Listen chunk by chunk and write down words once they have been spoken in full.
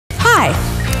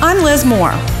I'm Liz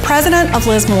Moore, president of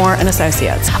Liz Moore and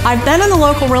Associates. I've been in the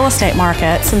local real estate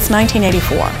market since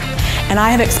 1984, and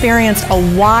I have experienced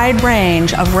a wide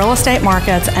range of real estate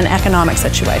markets and economic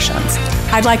situations.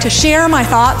 I'd like to share my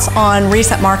thoughts on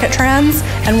recent market trends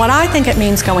and what I think it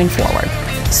means going forward.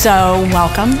 So,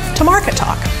 welcome to Market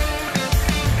Talk.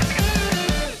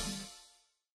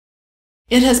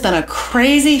 It has been a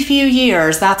crazy few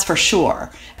years, that's for sure,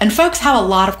 and folks have a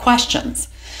lot of questions.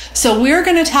 So we're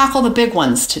going to tackle the big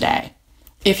ones today.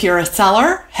 If you're a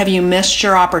seller, have you missed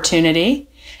your opportunity?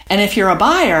 And if you're a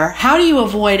buyer, how do you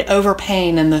avoid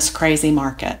overpaying in this crazy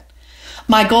market?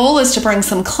 My goal is to bring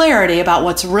some clarity about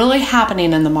what's really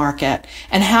happening in the market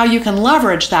and how you can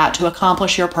leverage that to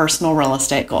accomplish your personal real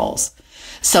estate goals.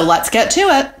 So let's get to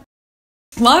it.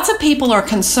 Lots of people are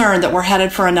concerned that we're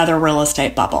headed for another real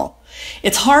estate bubble.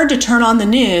 It's hard to turn on the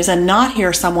news and not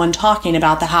hear someone talking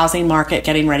about the housing market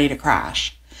getting ready to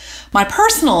crash. My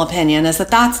personal opinion is that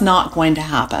that's not going to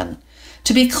happen.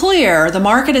 To be clear, the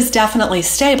market is definitely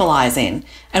stabilizing,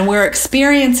 and we're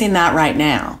experiencing that right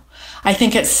now. I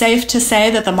think it's safe to say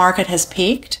that the market has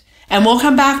peaked, and we'll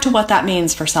come back to what that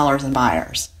means for sellers and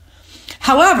buyers.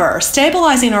 However,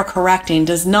 stabilizing or correcting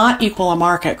does not equal a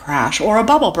market crash or a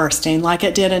bubble bursting like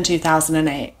it did in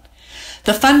 2008.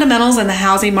 The fundamentals in the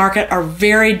housing market are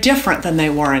very different than they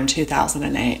were in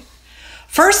 2008.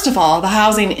 First of all, the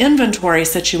housing inventory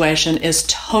situation is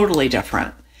totally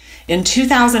different. In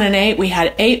 2008, we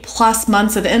had 8+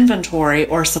 months of inventory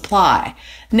or supply.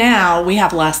 Now we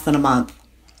have less than a month.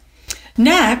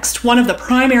 Next, one of the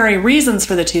primary reasons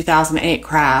for the 2008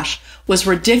 crash was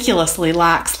ridiculously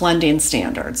lax lending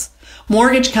standards.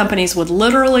 Mortgage companies would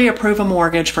literally approve a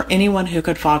mortgage for anyone who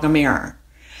could fog a mirror.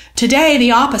 Today,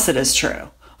 the opposite is true.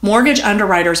 Mortgage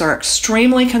underwriters are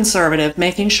extremely conservative,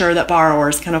 making sure that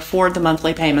borrowers can afford the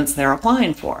monthly payments they're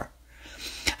applying for.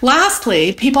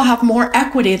 Lastly, people have more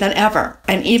equity than ever,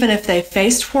 and even if they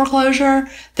faced foreclosure,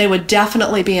 they would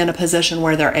definitely be in a position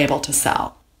where they're able to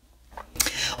sell.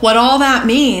 What all that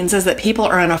means is that people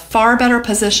are in a far better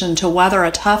position to weather a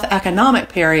tough economic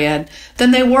period than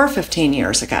they were 15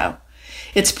 years ago.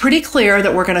 It's pretty clear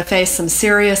that we're going to face some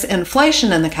serious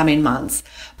inflation in the coming months,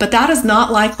 but that is not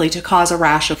likely to cause a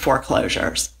rash of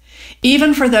foreclosures.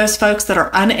 Even for those folks that are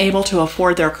unable to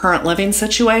afford their current living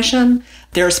situation,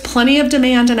 there's plenty of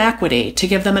demand and equity to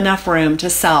give them enough room to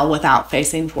sell without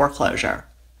facing foreclosure.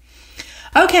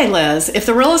 Okay, Liz, if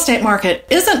the real estate market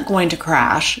isn't going to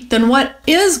crash, then what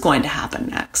is going to happen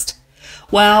next?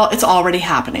 Well, it's already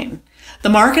happening. The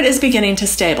market is beginning to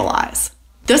stabilize.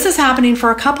 This is happening for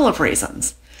a couple of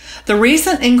reasons. The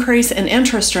recent increase in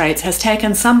interest rates has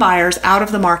taken some buyers out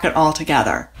of the market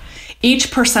altogether.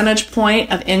 Each percentage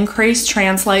point of increase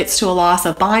translates to a loss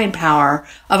of buying power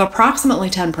of approximately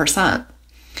 10%.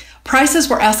 Prices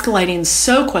were escalating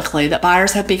so quickly that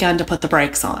buyers have begun to put the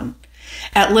brakes on.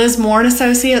 At Liz Moore and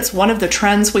Associates, one of the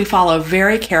trends we follow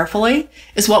very carefully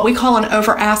is what we call an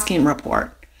over-asking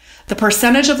report. The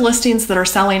percentage of listings that are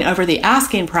selling over the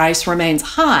asking price remains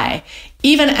high,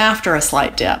 even after a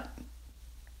slight dip.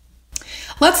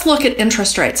 Let's look at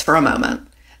interest rates for a moment.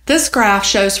 This graph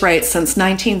shows rates since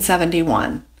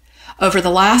 1971. Over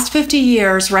the last 50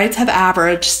 years, rates have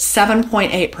averaged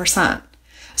 7.8%.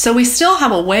 So we still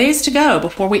have a ways to go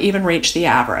before we even reach the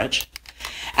average.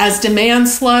 As demand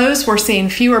slows, we're seeing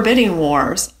fewer bidding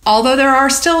wars, although there are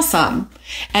still some.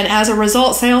 And as a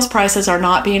result, sales prices are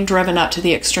not being driven up to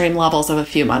the extreme levels of a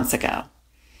few months ago.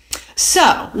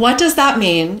 So, what does that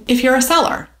mean if you're a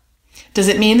seller? Does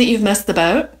it mean that you've missed the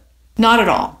boat? Not at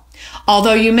all.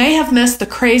 Although you may have missed the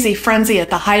crazy frenzy at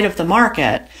the height of the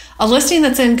market, a listing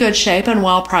that's in good shape and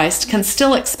well priced can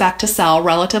still expect to sell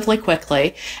relatively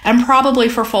quickly and probably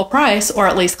for full price or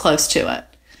at least close to it.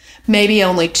 Maybe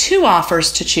only 2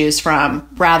 offers to choose from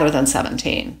rather than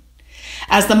 17.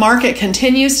 As the market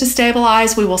continues to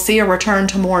stabilize, we will see a return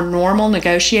to more normal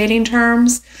negotiating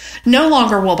terms. No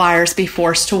longer will buyers be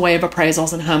forced to waive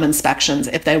appraisals and home inspections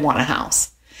if they want a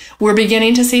house. We're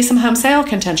beginning to see some home sale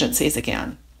contingencies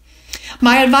again.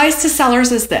 My advice to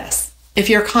sellers is this: if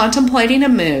you're contemplating a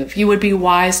move, you would be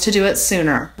wise to do it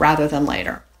sooner rather than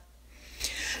later.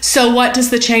 So what does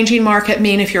the changing market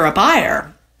mean if you're a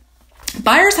buyer?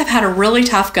 Buyers have had a really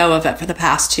tough go of it for the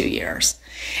past 2 years.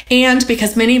 And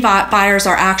because many buyers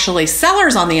are actually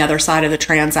sellers on the other side of the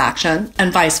transaction,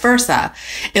 and vice versa,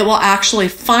 it will actually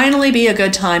finally be a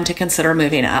good time to consider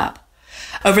moving up.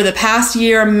 Over the past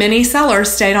year, many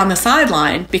sellers stayed on the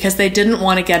sideline because they didn't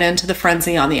want to get into the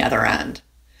frenzy on the other end.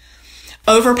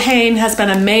 Overpaying has been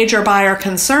a major buyer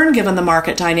concern given the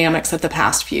market dynamics of the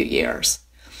past few years.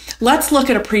 Let's look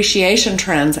at appreciation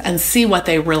trends and see what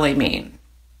they really mean.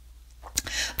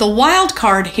 The wild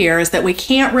card here is that we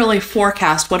can't really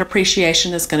forecast what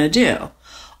appreciation is going to do.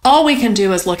 All we can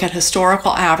do is look at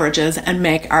historical averages and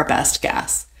make our best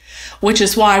guess, which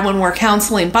is why when we're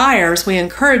counseling buyers, we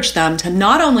encourage them to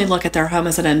not only look at their home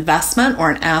as an investment or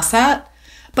an asset,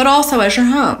 but also as your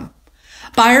home.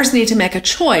 Buyers need to make a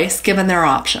choice given their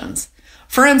options.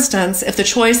 For instance, if the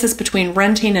choice is between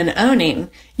renting and owning,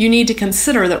 you need to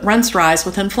consider that rents rise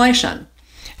with inflation.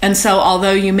 And so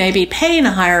although you may be paying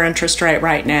a higher interest rate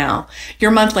right now,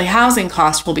 your monthly housing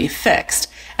cost will be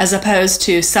fixed as opposed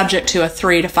to subject to a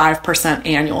 3 to 5%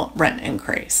 annual rent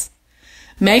increase.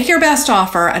 Make your best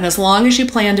offer, and as long as you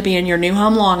plan to be in your new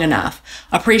home long enough,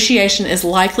 appreciation is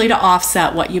likely to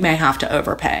offset what you may have to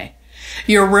overpay.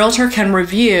 Your realtor can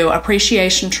review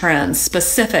appreciation trends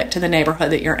specific to the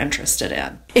neighborhood that you're interested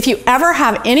in. If you ever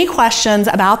have any questions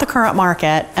about the current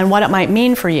market and what it might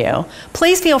mean for you,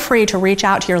 please feel free to reach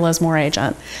out to your Lismore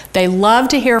agent. They love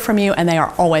to hear from you and they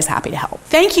are always happy to help.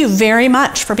 Thank you very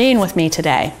much for being with me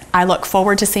today. I look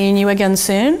forward to seeing you again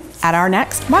soon at our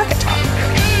next Market Talk.